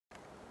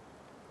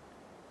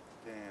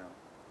Damn,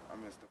 I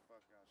missed the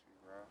fuck out you,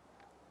 bro.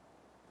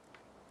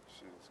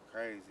 Shit is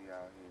crazy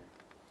out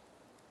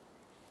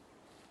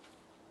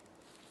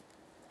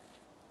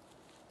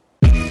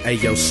here. Hey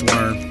yo,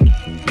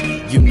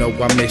 Swerm, you know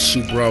I miss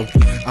you, bro.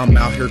 I'm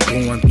out here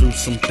going through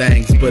some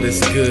things, but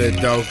it's good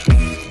though.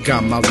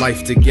 Got my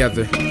life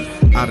together,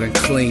 I done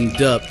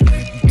cleaned up.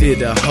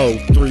 Did a whole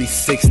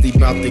 360,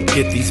 about to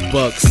get these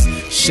bucks.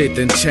 Shit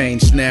done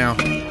changed now,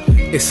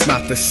 it's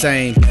not the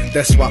same.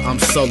 That's why I'm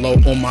solo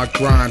on my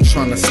grind,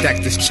 trying to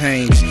stack this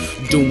change.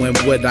 Doing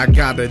what I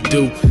gotta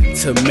do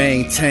to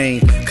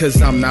maintain,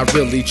 cause I'm not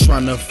really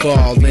trying to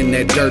fall in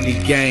that dirty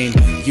game.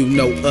 You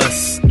know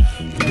us,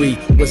 we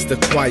was the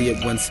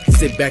quiet ones.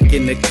 Sit back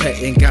in the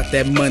cut and got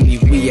that money,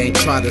 we ain't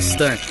try to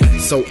stunt.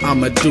 So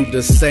I'ma do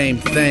the same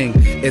thing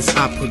as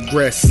I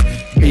progress.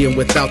 Being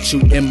without you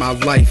in my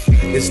life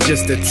is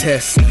just a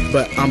test,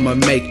 but I'ma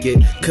make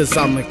it, cause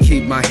I'ma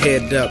keep my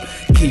head up.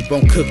 Keep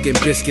on cooking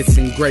biscuits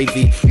and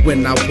gravy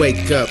when I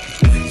wake up.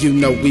 You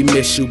know we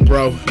miss you,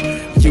 bro.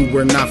 You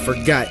were not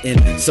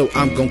forgotten, so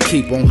I'm gon'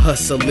 keep on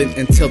hustling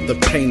until the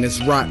pain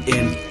is rotten.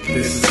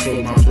 This is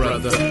for my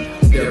brother,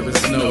 there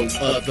is no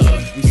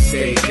other. We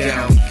stay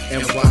down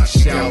and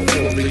watch out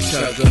for each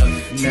other.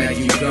 Now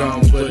you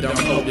gone, but I'm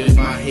holding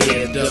my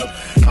head up.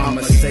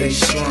 I'ma stay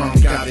strong,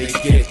 gotta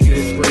get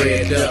this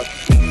bread up.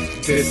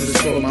 This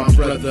is for my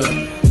brother,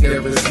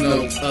 there is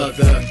no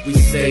other. We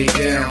stay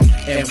down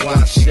and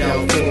watch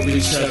out for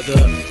each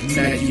other.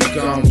 Now you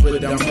gone,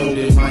 but I'm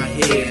holding my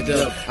head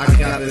up. I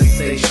gotta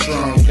stay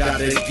strong,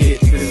 gotta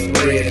get this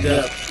bread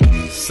up.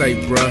 Say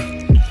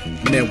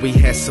bruh, man, we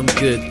had some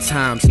good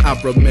times. I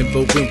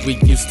remember when we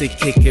used to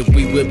kick it,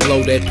 we would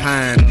blow that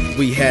pine.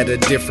 We had a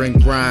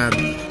different grind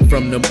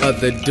from them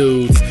other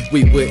dudes.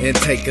 We wouldn't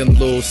take a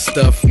little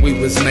stuff, we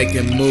was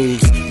making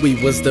moves. We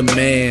was the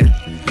man,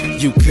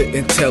 you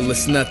couldn't tell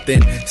us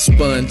nothing.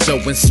 Sponge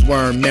and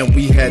Swerm, man,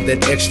 we had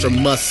that extra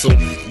muscle,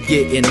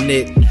 getting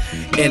it,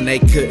 and they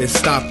couldn't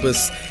stop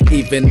us.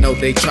 Even though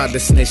they tried to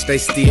snitch, they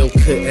still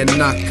couldn't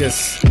knock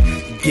us.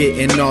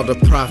 Getting all the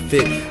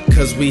profit,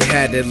 cause we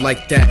had it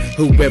like that.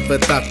 Whoever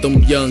thought them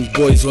young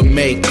boys would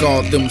make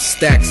all them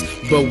stacks,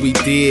 but we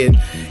did,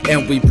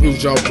 and we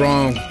proved y'all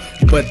wrong.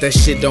 But that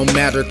shit don't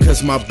matter,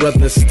 cause my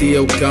brother's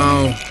still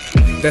gone.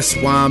 That's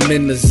why I'm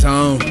in the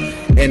zone,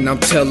 and I'm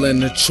telling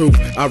the truth,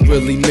 I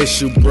really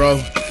miss you,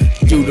 bro.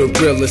 You the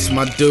realest,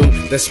 my dude.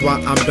 That's why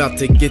I'm about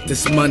to get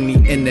this money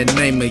in the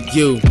name of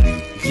you.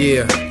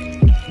 Yeah,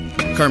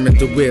 Kermit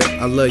D Gunn,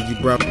 I love you,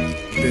 bro.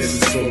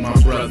 This is for my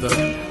brother,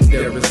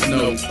 there is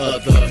no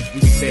other.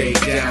 We stay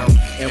down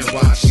and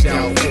watch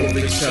out for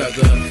each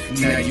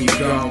other. Now you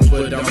gone,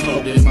 but I'm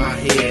holding my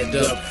head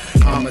up.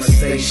 I'ma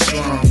stay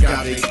strong,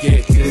 gotta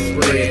get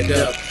this bread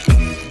up.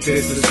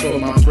 This is for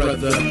my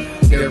brother,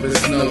 there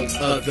is no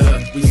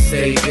other. We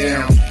stay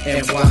down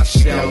and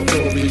watch out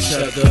for each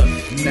other.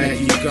 Now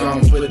you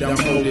gone, but I'm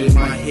holding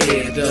my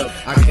head up.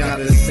 I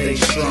gotta stay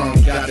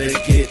strong, gotta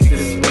get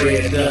this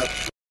bread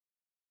up.